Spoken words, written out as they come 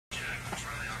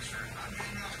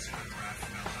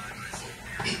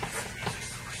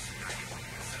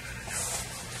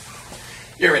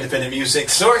Your independent music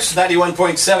source,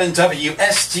 91.7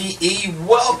 WSGE.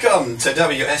 Welcome to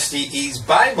WSGE's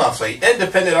bi-monthly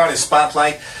Independent Artist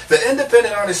Spotlight. The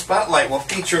Independent Artist Spotlight will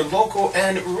feature local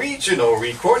and regional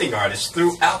recording artists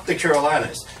throughout the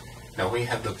Carolinas. Now, we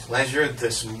have the pleasure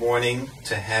this morning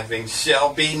to having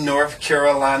Shelby, North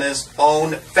Carolina's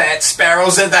own Fat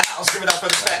Sparrows in the house. Give it up for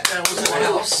the Fat Sparrows in the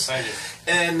house. Thank you.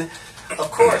 And, of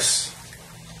course,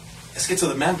 let's get to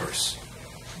the members.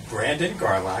 Brandon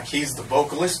Garlock, he's the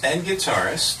vocalist and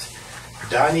guitarist.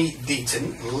 Donnie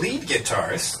Deaton, lead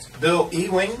guitarist. Bill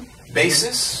Ewing,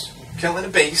 bassist, killing the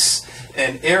bass.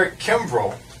 And Eric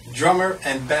Kimbrell, drummer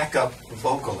and backup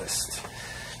vocalist.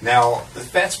 Now, the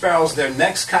Fat Sparrows, their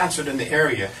next concert in the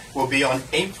area will be on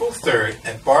April 3rd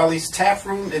at Barley's Tap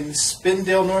Room in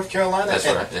Spindale, North Carolina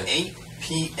at 8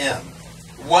 p.m.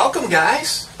 Welcome,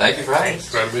 guys. Thank you for having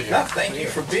us. Glad to be here. No, thank you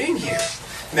for being here.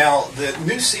 Now, the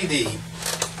new CD,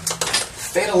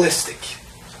 Fatalistic.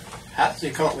 How did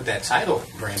you come up with that title,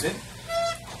 Brandon?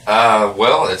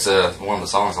 Well, it's one of the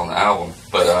songs on the album,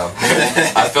 but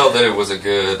I felt that it was a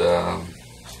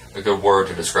good word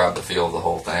to describe the feel of the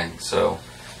whole thing. So,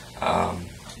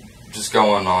 just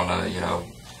going on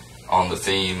on the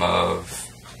theme of,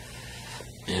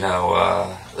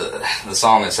 the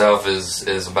song itself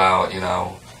is about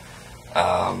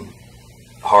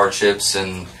hardships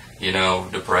and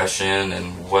depression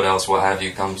and what have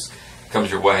you comes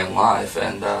your way in life,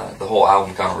 and the whole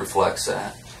album kind of reflects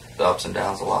that, the ups and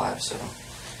downs of life. So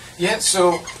yeah,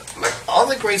 so like all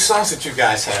the great songs that you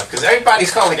guys have, because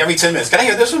everybody's calling every 10 minutes. Can I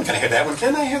hear this one? Can I hear that one?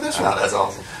 Can I hear this one? that's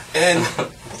awesome. And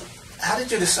how did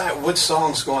you decide what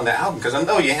songs go on the album? Because I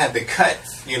know you had to cut,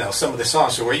 some of the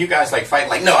songs. So were you guys like fighting,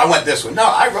 like, no, I want this one. No,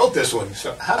 I wrote this one.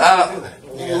 So how did you do that?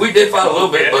 Yeah. We did fight a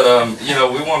little bit, but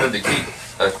we wanted to keep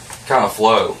a kind of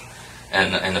flow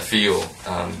and a feel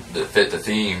that fit the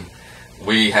theme.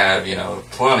 We have,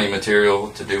 plenty of material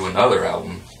to do another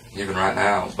album, even right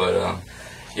now. But,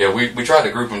 we tried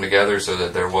to group them together so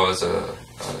that there was a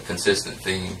consistent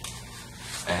theme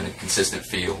and a consistent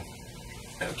feel.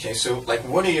 Okay, so, like,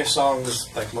 what are your songs,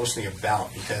 like, mostly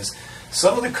about? Because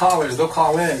some of the callers, they'll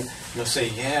call in and they'll say,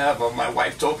 yeah, but my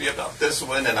wife told me about this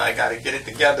one and I got to get it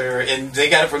together. And they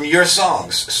got it from your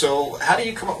songs. So how do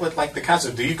you come up with, like, the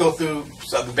concept? Do you go through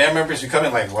the band members? You come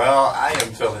in like, well, I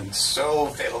am feeling so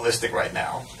fatalistic right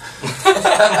now.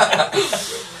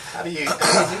 How do you do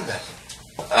that?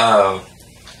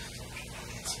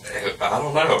 I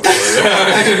don't know.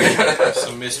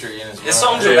 Some mystery in his mind. His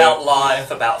songs are about life,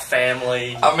 about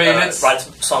family. I mean, it's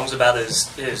writes songs about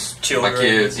his children. My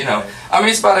kids, I mean,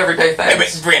 it's about everyday things. Hey,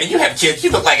 but Brandon, you have kids.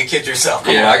 You look like a kid yourself.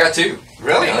 Come on. I got two.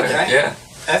 Really? Okay. Yeah.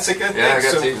 That's a good thing. Yeah, I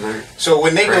got two. So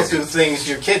when they crazy. go through things,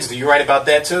 your kids, do you write about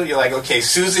that too? You're like, okay,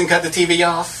 Susan cut the TV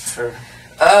off? Or?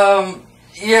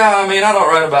 Yeah, I mean, I don't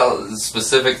write about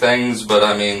specific things, but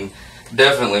I mean,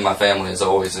 definitely my family is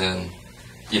always in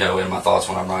my thoughts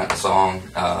when I'm writing a song.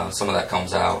 Some of that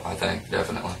comes out, I think,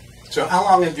 definitely. So how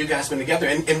long have you guys been together,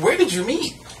 and where did you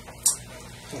meet?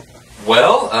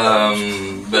 Well,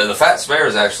 the Fat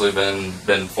Sparrows actually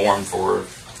been formed for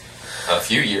a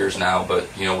few years now, but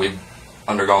we've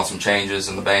undergone some changes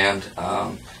in the band.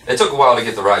 It took a while to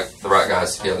get the right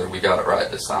guys together. We got it right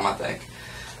this time, I think.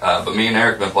 But me and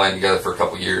Eric have been playing together for a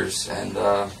couple years, and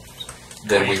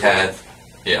then we had,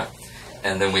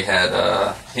 and then we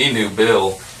had, he knew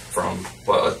Bill from,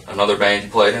 another band you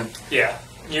played in? Yeah,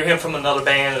 knew him from another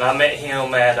band, and I met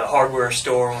him at a hardware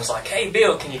store and was like, hey,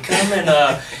 Bill, can you come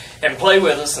and play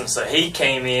with us? And so he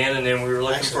came in, and then we were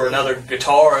looking for another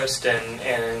guitarist,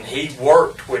 and he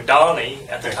worked with Donnie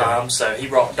at the time, so he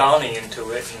brought Donnie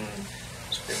into it, and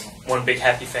it's been one big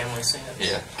happy family since.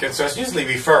 Yeah. So it's usually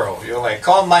referral. You're like,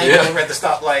 call Mike over at the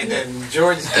stoplight, and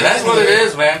George. And that's what it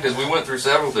is, man, because we went through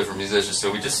several different musicians, so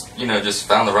we just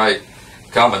found the right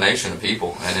combination of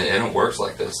people, and it works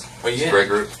like this. Well, yeah, it's a great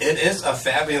group. It is a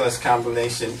fabulous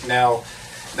combination. Now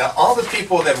all the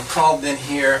people that have called in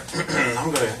here,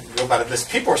 I'm going to go about this.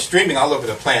 People are streaming all over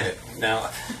the planet. Now,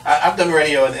 I've done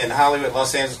radio in Hollywood,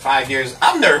 Los Angeles, 5 years.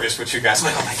 I'm nervous with you guys.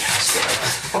 I'm like, oh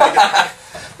my gosh.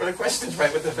 For the questions,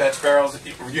 right, with the Fat Sparrows,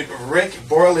 Rick,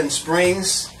 Borland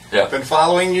Springs. Yeah. Been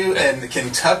following you, and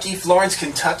Kentucky, Florence,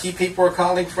 Kentucky people are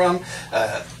calling from.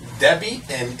 Debbie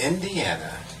in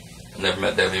Indiana. Never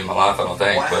met Debbie in my life, I don't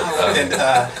think. Wow. But, and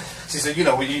she said, she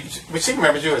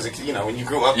remembers you as a, when you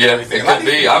grew up. Yeah, and everything. it could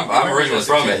be. I'm originally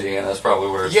from Indiana. That's probably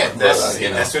where it's from.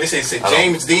 That's what they say.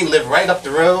 James Dean lived right up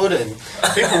the road, and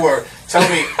people were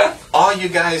telling me, all you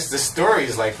guys, the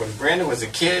stories, like when Brandon was a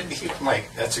kid, I'm like,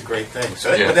 that's a great thing.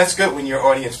 So, but that's good when your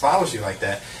audience follows you like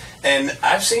that. And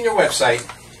I've seen your website,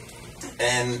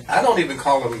 and I don't even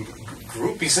call them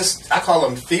groupies. I call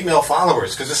them female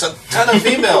followers because there's a ton of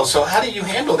females. So how do you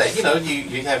handle that? You know,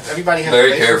 you have everybody have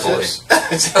very carefully.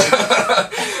 relationships.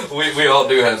 we all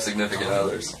do have significant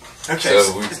others. Okay,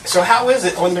 so how is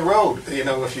it on the road, you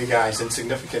know, with you guys and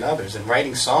significant others and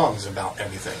writing songs about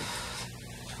everything?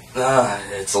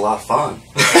 It's a lot of fun.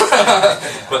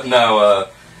 But no,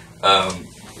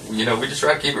 you know, we just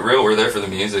try to keep it real. We're there for the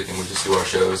music, and we just do our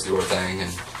shows, do our thing,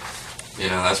 and, you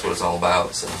know, that's what it's all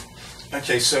about, so.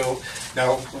 Okay, so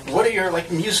now, what are your, like,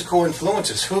 musical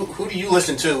influences? Who do you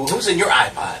listen to? Who's in your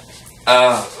iPod?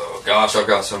 Oh gosh, I've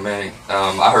got so many.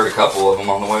 I heard a couple of them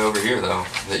on the way over here, though,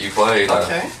 that you played.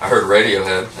 Okay. I heard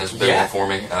Radiohead as a big Yeah. one for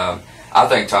me. I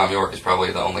think Tom York is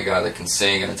probably the only guy that can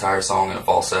sing an entire song in a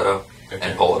falsetto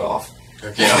and pull it off.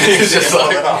 Okay. You know, he's just Pull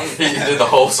like, it off. he did the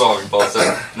whole song in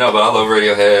falsetto. No, but I love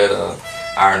Radiohead,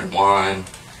 Iron and Wine.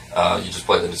 You just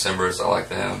played the Decemberists, I like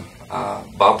them.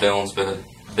 Bob Dylan's been a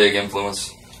big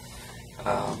influence.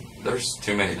 There's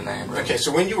too many to name, really. Okay,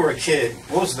 so when you were a kid,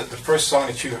 what was the first song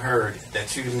that you heard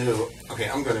that you knew, okay,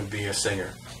 I'm going to be a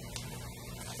singer?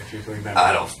 If you can remember.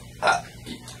 I don't.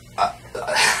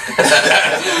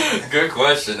 Good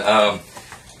question.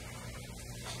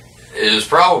 It was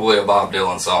probably a Bob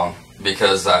Dylan song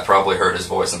because I probably heard his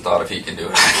voice and thought if he can do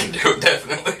it, I can do it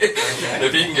definitely. Okay.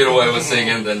 If he can get away with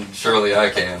singing, then surely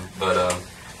I can. But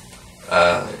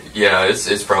yeah,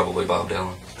 it's probably Bob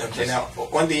Dylan. Okay, now,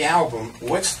 on the album,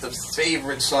 what's the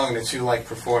favorite song that you like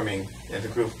performing in the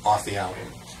group off the album?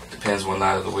 Depends what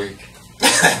night of the week.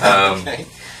 Okay.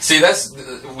 See,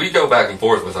 we go back and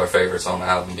forth with our favorites on the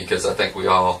album because I think we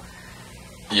all,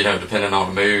 you know, depending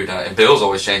on the mood. And Bill's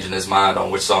always changing his mind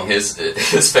on which song his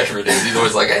favorite is. He's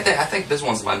always like, I think this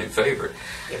one's my new favorite.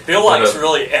 Yeah, Bill likes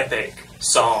really epic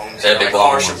songs, Epic like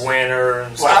long Harsh ones. of Winter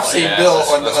and Well, I've stuff seen like Bill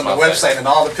that's on the my website and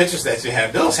all the pictures that you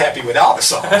have. Bill's happy with all the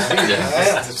songs.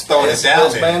 Yeah. Just throwing it down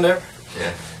Bill's there. band there?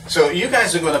 Yeah. So you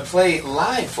guys are going to play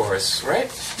live for us, right?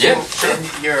 Yeah, So, sure.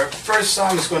 and your first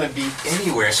song is going to be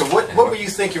Anywhere. So what were you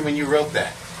thinking when you wrote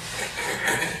that?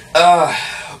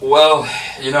 Well,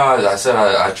 you know, as I said,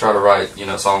 I try to write, you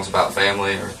know, songs about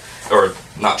family, or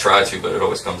not try to, but it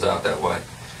always comes out that way,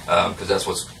 because that's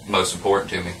what's most important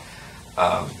to me.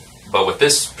 But with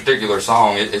this particular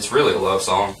song, it's really a love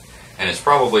song, and it's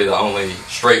probably the only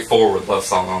straightforward love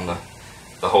song on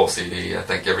the whole CD. I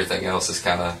think everything else is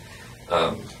kind of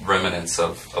remnants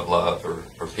of love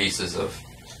or pieces of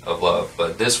love.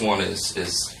 But this one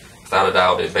is without a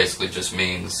doubt, it basically just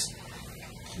means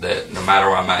that no matter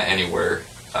where I'm at anywhere,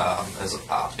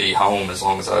 I'll be home as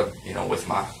long as I'm, you know, with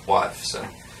my wife. So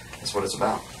that's what it's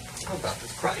about. How about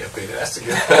this cry up there? That's a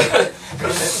good one.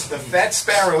 The Fat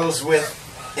Sparrows with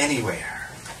Anywhere.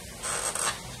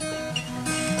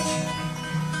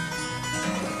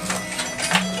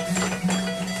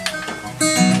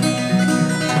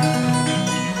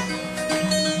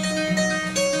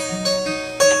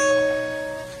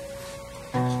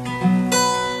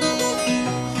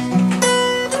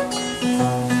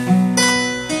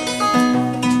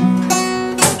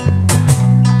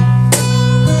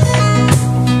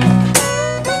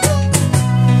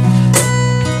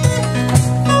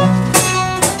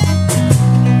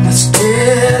 Let's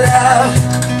get out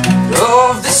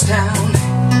of this town,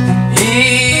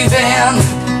 even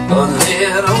a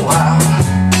little while.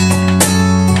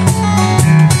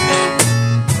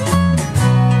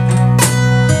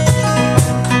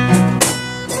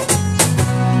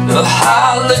 The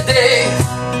holiday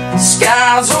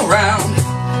skies around,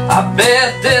 I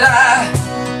bet that I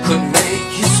could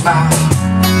make you smile.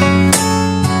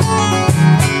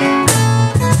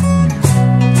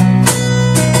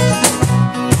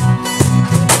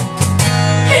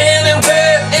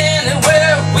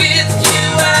 Anywhere with you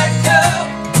I'd go.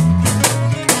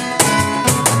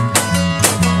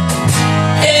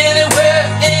 Anywhere,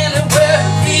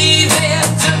 even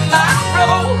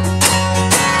tomorrow.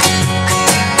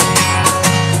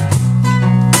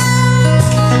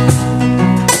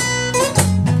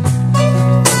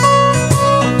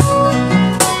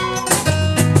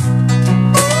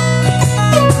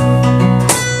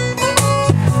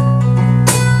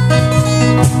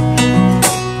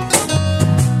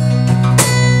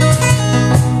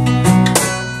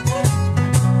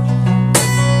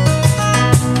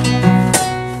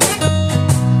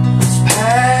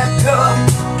 Pack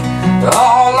up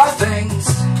all our things,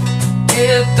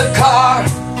 get the car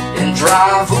and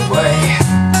drive away.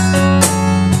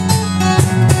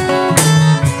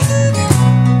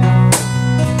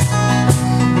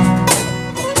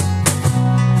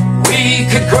 We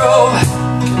could grow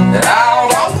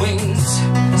out our wings,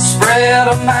 spread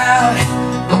them out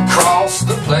across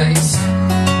the place.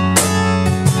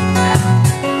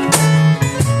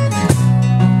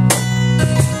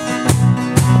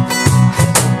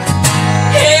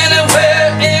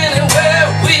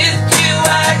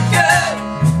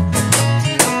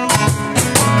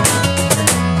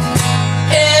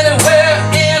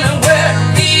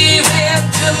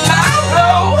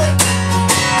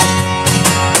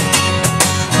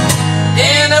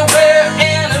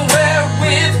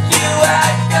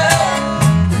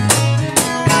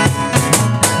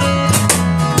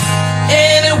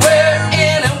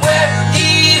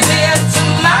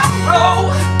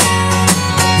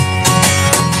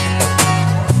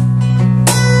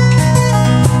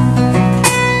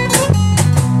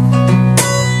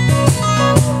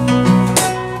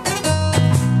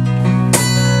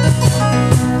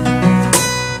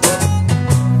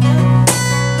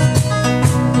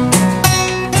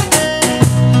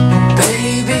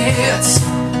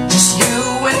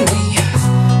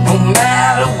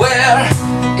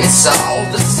 it's all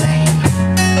the same.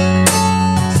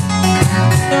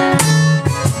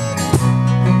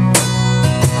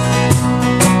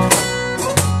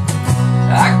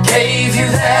 I gave you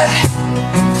that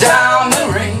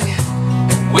diamond ring,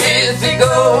 with it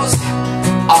goes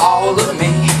all of me.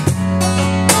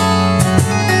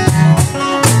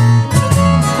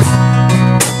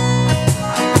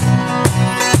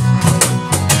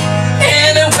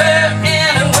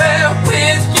 Anywhere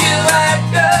with you I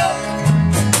go.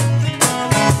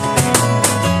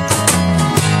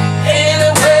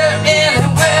 Anywhere,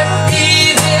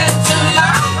 even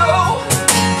tomorrow.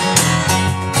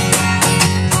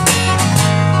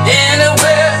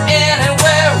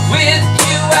 Anywhere with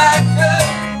you I go.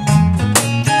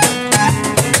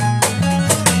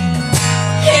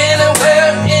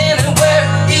 Anywhere,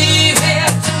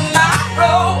 even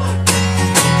tomorrow.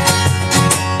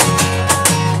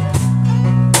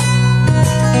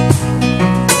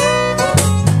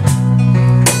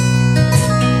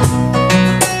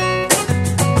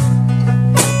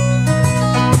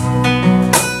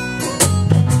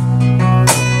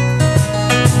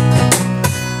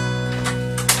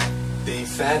 The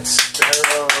Fat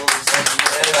Sparrows.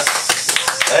 Yes.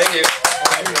 Thank you.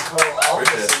 Wonderful. All of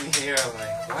us in here are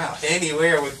like, wow,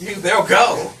 anywhere with you, they'll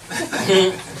go.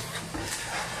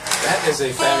 That is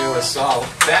a fabulous song.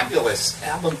 Fabulous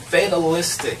album,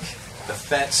 Fatalistic. The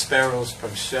Fat Sparrows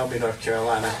from Shelby, North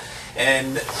Carolina.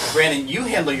 And Brandon, you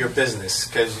handle your business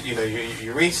because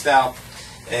you reached out.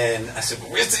 And I said,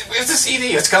 where's the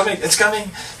CD? It's coming. It's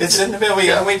in the mail. We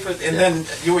gotta wait for it. And then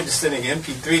you were just sending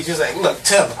MP3. She was like, look,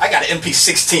 Tim, I got an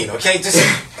MP16, okay? Just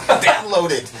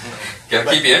download it. Gotta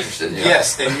keep you interested.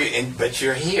 Yes, but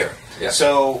you're here. Yeah.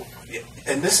 So,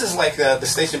 and this is like the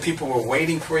station people were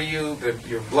waiting for you.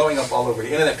 You're blowing up all over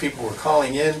the internet. People were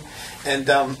calling in. And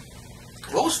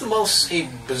what was the most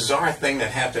bizarre thing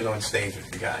that happened on stage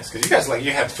with you guys? Because you guys,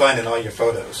 you have fun in all your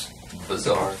photos.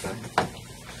 Bizarre thing.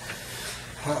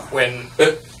 When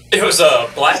it was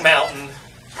Black Mountain,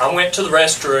 I went to the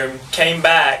restroom, came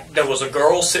back, there was a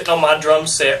girl sitting on my drum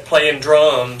set playing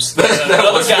drums, and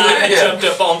another guy had jumped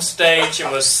up on stage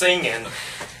and was singing.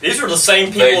 These were the same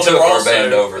people They that took were our also...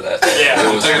 band over that. Yeah.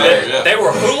 It was great. They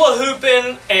were hula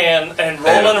hooping and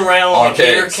rolling around on on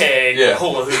beer kegs. keg Yeah.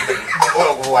 hula hooping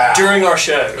Oh, wow. during our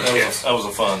show. That was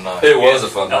a fun night. It was a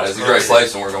fun That night. was It's a great great.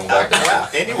 place, and we're going back there. Wow.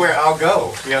 Anywhere I'll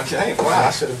go. Okay. Wow,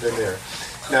 I should have been there.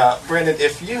 Now, Brandon,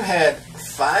 if you had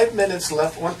 5 minutes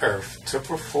left on Earth to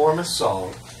perform a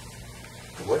song,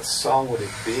 what song would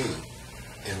it be,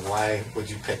 and why would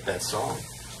you pick that song?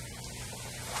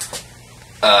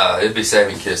 It'd be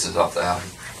Saving Kisses off the album.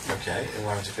 Okay, and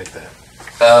why would you pick that?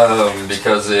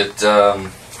 Because it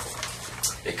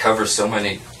covers so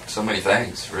many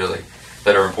things really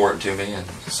that are important to me, and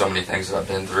so many things that I've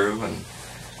been through. And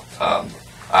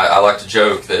I like to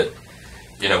joke that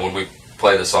when we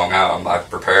play the song out, I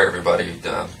prepare everybody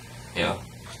to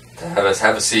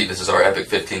have a seat. This is our epic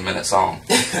 15-minute song,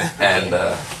 and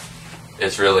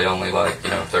it's really only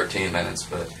 13 minutes,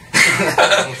 but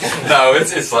no,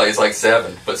 it's like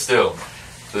 7, but still.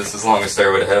 This is as long as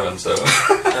Stairway to Heaven, so.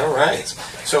 All right.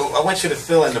 So I want you to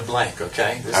fill in the blank,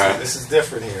 okay? This is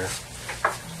different here.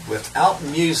 Without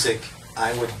music,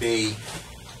 I would be...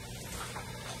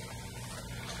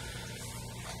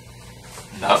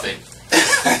 Nothing.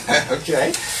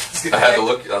 Okay. I had to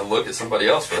look at somebody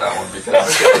else for that one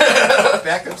because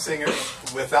Backup singer,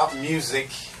 without music,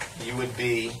 you would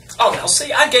be... Oh, now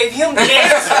see, I gave him the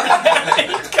answer.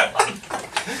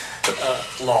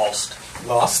 Lost.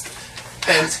 Lost.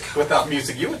 And without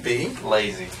music, you would be...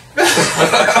 Lazy.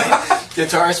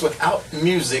 Guitarist, without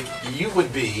music, you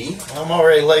would be... I'm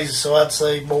already lazy, so I'd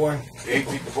say boring.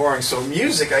 Boring. So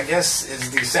music, I guess,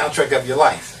 is the soundtrack of your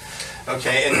life.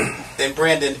 Okay, and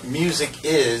Brandon, music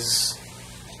is...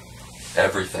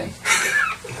 everything.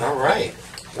 All right.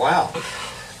 Wow.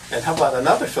 And how about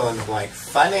another fill in the blank?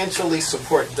 Financially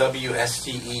support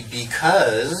WSGE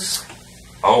because...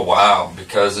 Oh wow!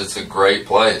 Because it's a great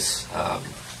place.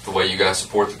 The way you guys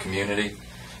support the community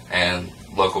and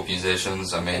local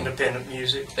musicians. I mean, Independent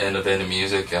music.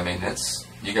 I mean,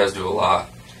 you guys do a lot,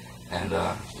 and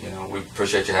we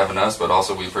appreciate you having us, but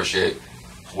also we appreciate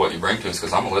what you bring to us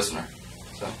because I'm a listener.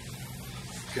 So.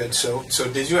 Good. So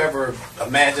did you ever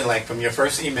imagine, from your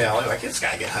first email, this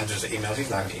guy get hundreds of emails, he's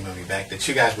not going to email me back, that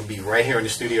you guys would be right here in the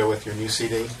studio with your new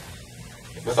CD?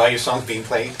 With all your songs being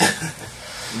played?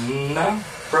 No,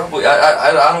 probably.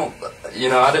 I don't,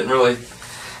 I didn't really,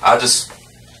 I just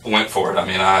went for it. I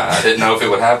mean, I didn't know if it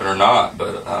would happen or not,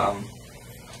 but I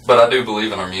do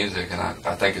believe in our music, and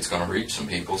I think it's going to reach some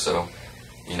people, so,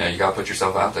 you got to put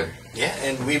yourself out there. Yeah,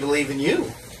 and we believe in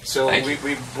you. So Thank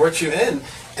we brought you in,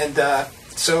 and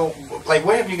so like,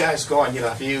 where have you guys gone? You know,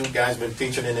 have you guys been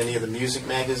featured in any of the music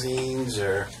magazines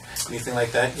or anything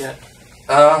like that yet?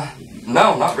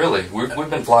 No, not really. We've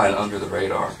been flying under the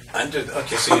radar.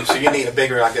 Okay, so you need a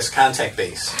bigger, I guess, contact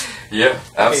base. Yeah,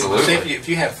 absolutely. Okay, so if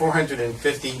you have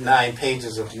 459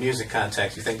 pages of music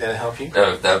contacts, you think that'll help you?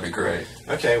 That'd be great.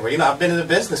 Okay, well, you know, I've been in the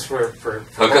business for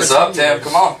Hook us up, Tim. years.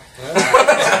 Come on.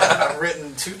 I've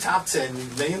written 2 top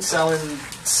 10 million selling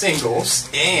singles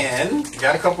and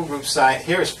got a couple groups signed.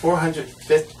 Here is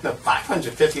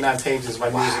 559 pages of my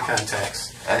music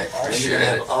contacts. I And you appreciate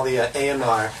have it. all the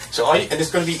AMR. So and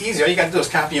it's going to be easy. All you got to do is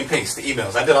copy and paste the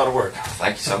emails. I did all the work.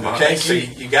 Thank you so much. Okay, so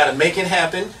you got to make it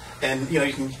happen. And, you know,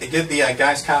 you can give the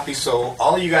guys copies, so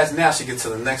all of you guys now should get to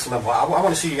the next level. I want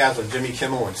to see you guys with Jimmy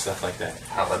Kimmel and stuff like that.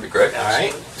 Oh, that'd be great. All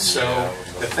right? So,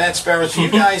 the Fat Sparrows, you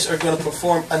guys are going to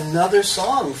perform another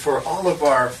song for all of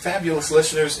our fabulous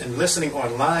listeners and listening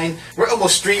online. We're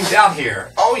almost streamed out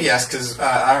here. Oh, yes, because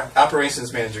our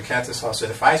operations manager, Candace Hall,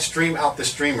 said if I stream out the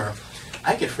streamer,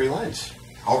 I get free lunch.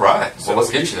 All right. Well, let's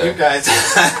get you there. You guys,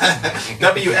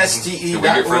 WSGE. Do we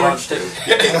get free lunch too? Talk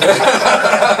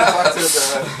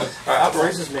to our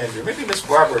operations manager. Maybe Miss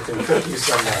Barbara can cook you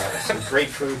some great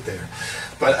food there.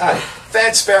 But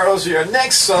Fat Sparrows, your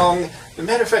next song. As a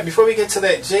matter of fact, before we get to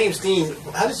that, James Dean,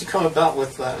 how did you come about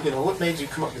with, what made you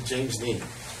come up with James Dean?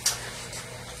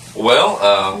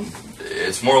 Well,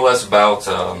 it's more or less about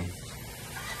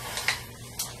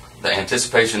the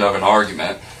anticipation of an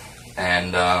argument,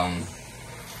 and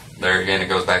there again, it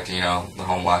goes back to, the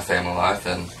home life, family life,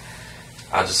 and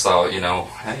I just thought,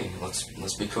 hey,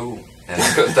 let's be cool. And I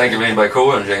couldn't think of anybody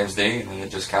cooler than James Dean, and it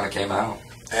just kind of came out.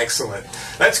 Excellent.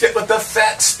 Let's get with the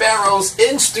Fat Sparrows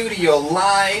in studio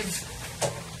live.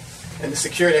 And the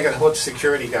security, I got to hold the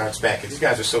security guards back. These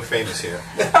guys are so famous here.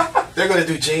 They're going to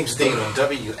do James Dean on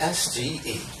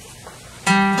WSGE.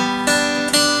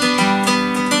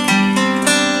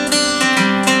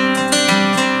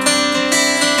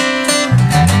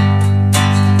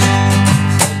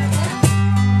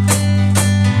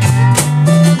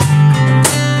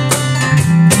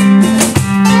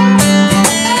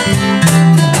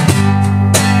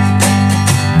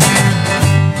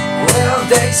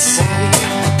 They say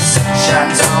sun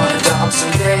shines on the dark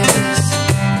some days.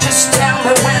 Just tell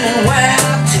me when and where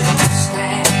to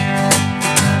stand.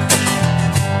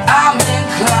 I'm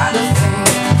inclined to think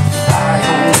if I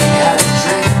only had a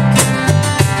drink,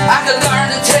 I could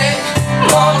learn to take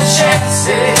more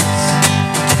chances.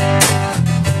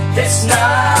 It's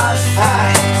not a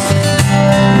fight,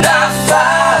 not a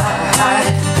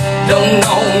fight. No,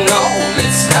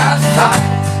 it's not a fight.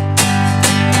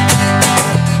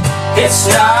 It's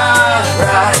not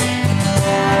right,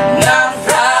 not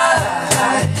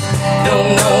right. No,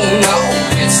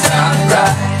 it's not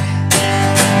right.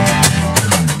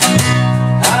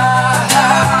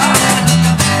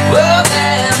 Well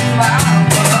then,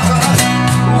 mama,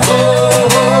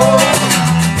 whoa,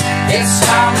 it's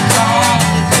time to come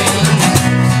clean.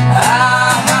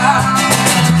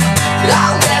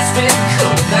 Oh, let's be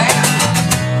cool then.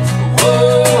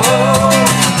 Whoa,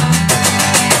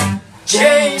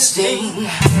 James Dean.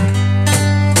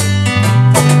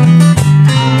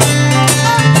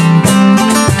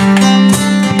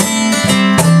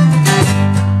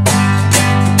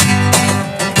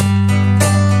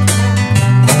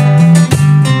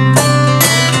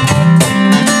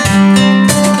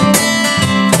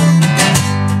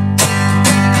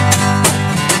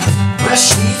 Well,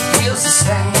 she feels the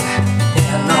same in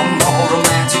a more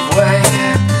romantic way.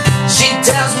 She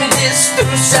tells me this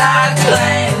through side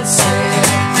glances.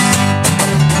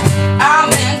 I'm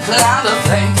inclined to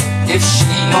think if she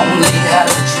only had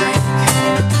a drink,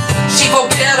 she'd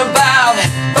forget about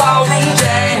ballroom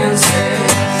dances.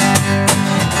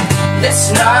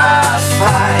 Let's not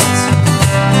fight,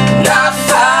 not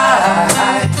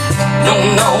fight. No,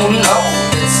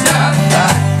 it's not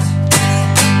right.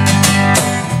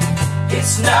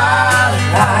 It's not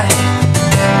right,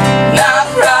 not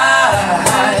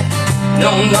right. No,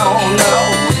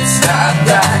 it's not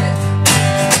right.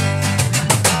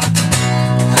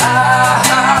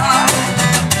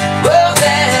 Well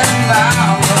then,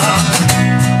 mama,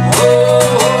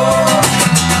 whoa,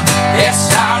 it's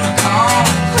time to come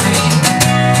clean.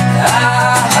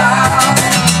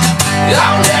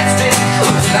 Let's be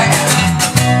cool then.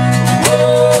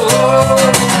 Whoa,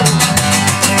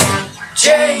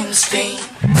 James Dean.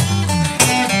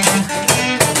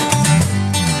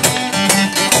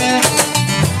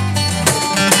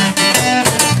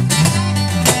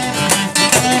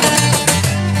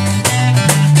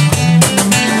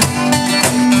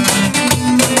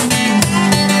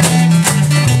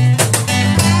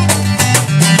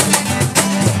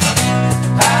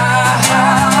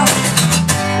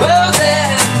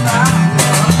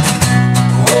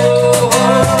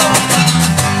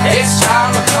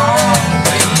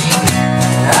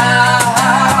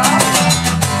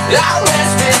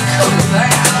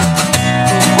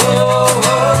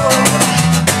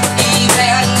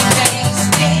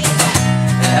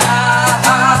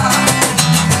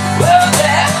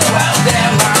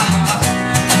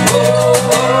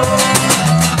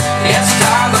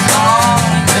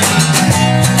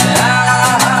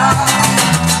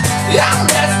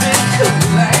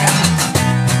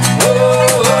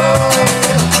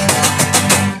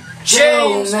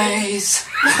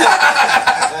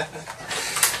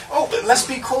 let's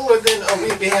be cooler than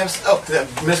we have. The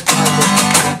Miss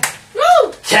Barbara.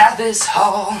 Woo! Cathis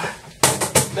Hall.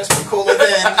 Let's be cooler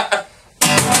than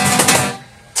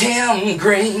Tim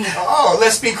Green. Oh,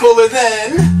 let's be cooler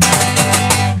than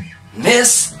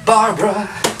Miss Barbara.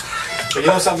 But you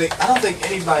know something? I don't think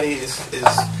anybody is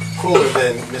cooler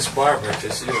than Miss Barbara,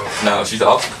 because No, she's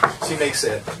awesome. she makes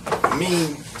a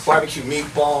mean barbecue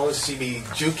meatballs. She be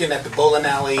juking at the bowling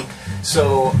alley.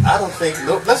 So I don't think.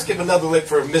 Let's give another lick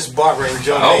for Miss Barbara and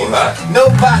Joe All Mays. right.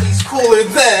 Nobody's cooler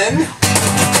than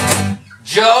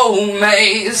Joe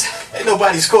Mays. and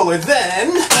nobody's cooler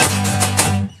than.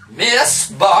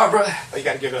 Miss Barbara. Oh, you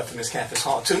got to give it up for Miss Cathis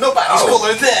Hall too. Nobody's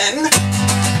cooler than.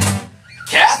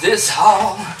 Cathis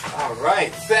Hall. All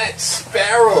right, Fat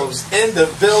Sparrows in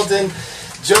the building.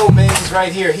 Joe Mays is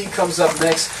right here. He comes up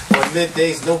next on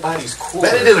middays. Nobody's cooler.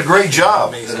 Betty did a great job.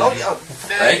 Amazing. Oh, yeah,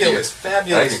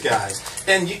 fabulous guys.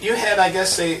 And you had, I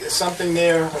guess, something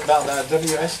there about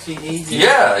WSGE.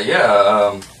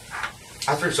 Yeah.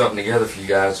 I threw something together for you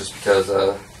guys just because,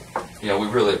 we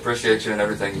really appreciate you and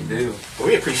everything you do.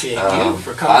 We appreciate you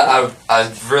for coming.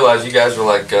 I realized you guys were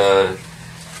like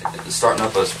starting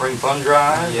up a spring fund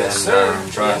drive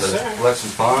trying to collect some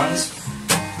funds.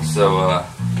 So, I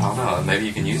don't know, maybe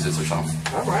you can use this or something.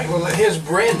 All right, well, here's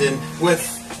Brandon with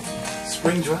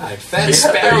Spring Drive. Fat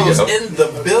Sparrows in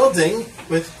the building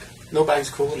with Nobody's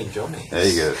Cooler than Joe Mays. There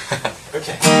you go.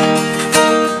 Okay.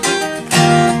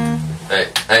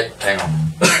 Hey, hang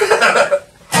on.